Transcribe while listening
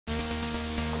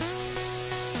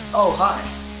Oh, hi.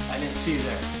 I didn't see you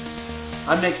there.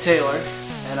 I'm Nick Taylor,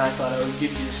 and I thought I would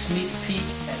give you a sneak peek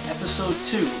at episode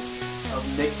 2 of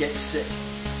Nick Gets Sick.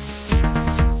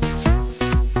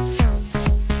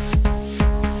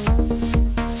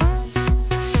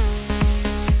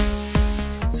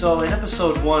 So in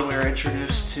episode 1 we were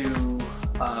introduced to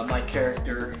my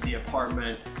character, the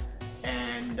apartment,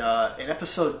 and in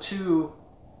episode 2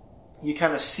 you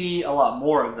kind of see a lot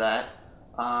more of that.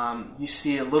 You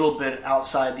see a little bit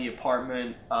outside the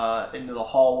apartment, into the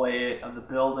hallway of the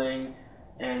building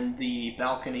and the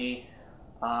balcony,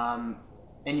 and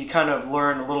you kind of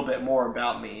learn a little bit more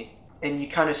about me, and you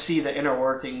kind of see the inner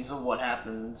workings of what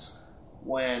happens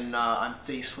when I'm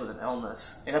faced with an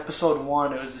illness. In episode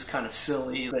 1 it was just kind of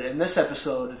silly, but in this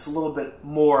episode it's a little bit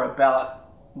more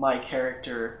about my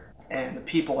character and the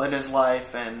people in his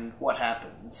life and what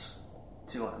happens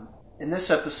to him. In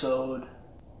this episode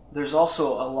there's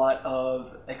also a lot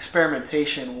of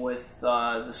experimentation with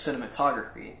the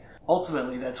cinematography.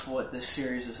 Ultimately, that's what this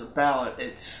series is about.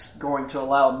 It's going to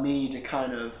allow me to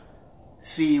kind of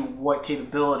see what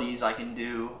capabilities I can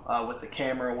do with the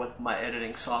camera, with my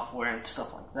editing software and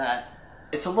stuff like that.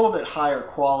 It's a little bit higher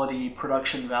quality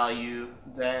production value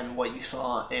than what you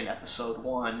saw in episode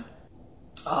 1.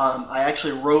 I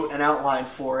actually wrote an outline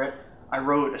for it. I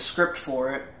wrote a script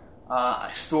for it. I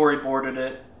storyboarded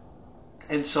it.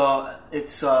 And so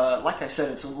it's, like I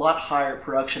said, it's a lot higher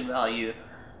production value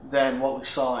than what we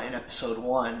saw in episode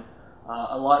 1.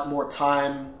 A lot more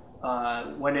time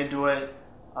went into it,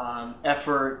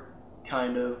 effort,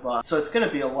 kind of. So it's going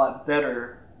to be a lot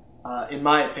better, in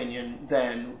my opinion,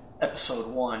 than episode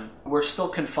 1. We're still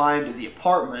confined to the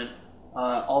apartment,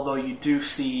 although you do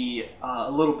see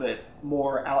a little bit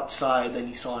more outside than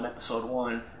you saw in episode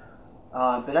 1.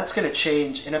 But that's going to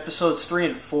change in episodes 3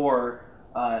 and 4.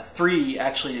 3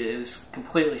 actually is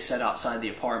completely set outside the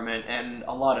apartment, and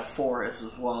a lot of 4 is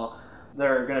as well.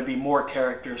 There are going to be more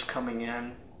characters coming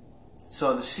in,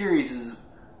 so the series is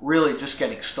really just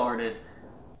getting started.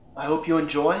 I hope you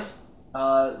enjoy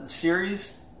the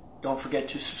series. Don't forget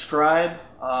to subscribe,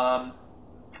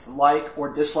 like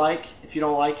or dislike if you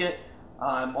don't like it.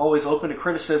 I'm always open to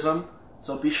criticism,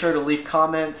 so be sure to leave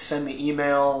comments, send me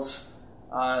emails.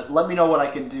 Let me know what I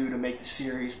can do to make the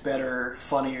series better,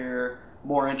 funnier,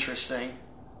 more interesting,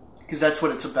 because that's what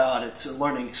it's about. It's a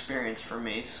learning experience for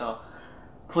me, so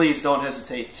please don't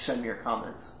hesitate to send me your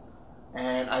comments.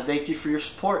 And I thank you for your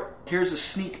support. Here's a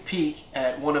sneak peek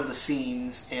at one of the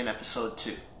scenes in episode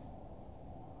 2.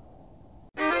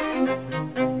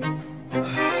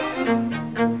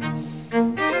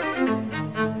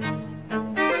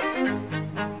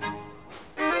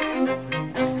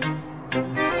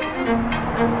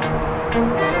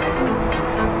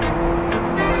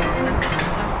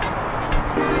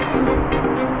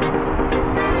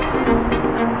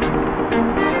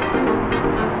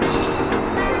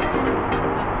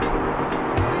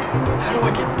 How do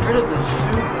I get rid of this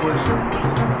food poisoning?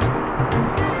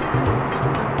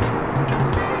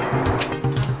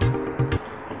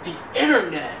 The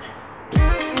internet!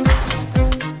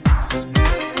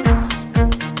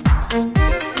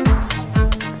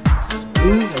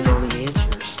 Who has all the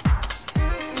answers?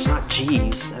 It's not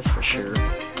Jeeves, that's for sure.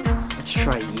 Let's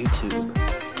try YouTube.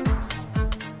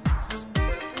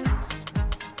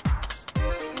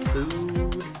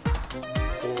 Food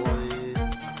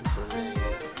poisoning.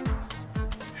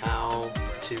 How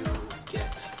to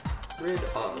get rid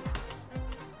of.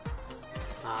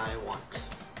 I want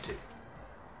to.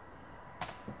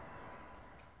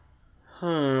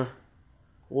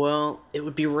 Well, it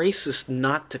would be racist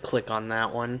not to click on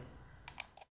that one.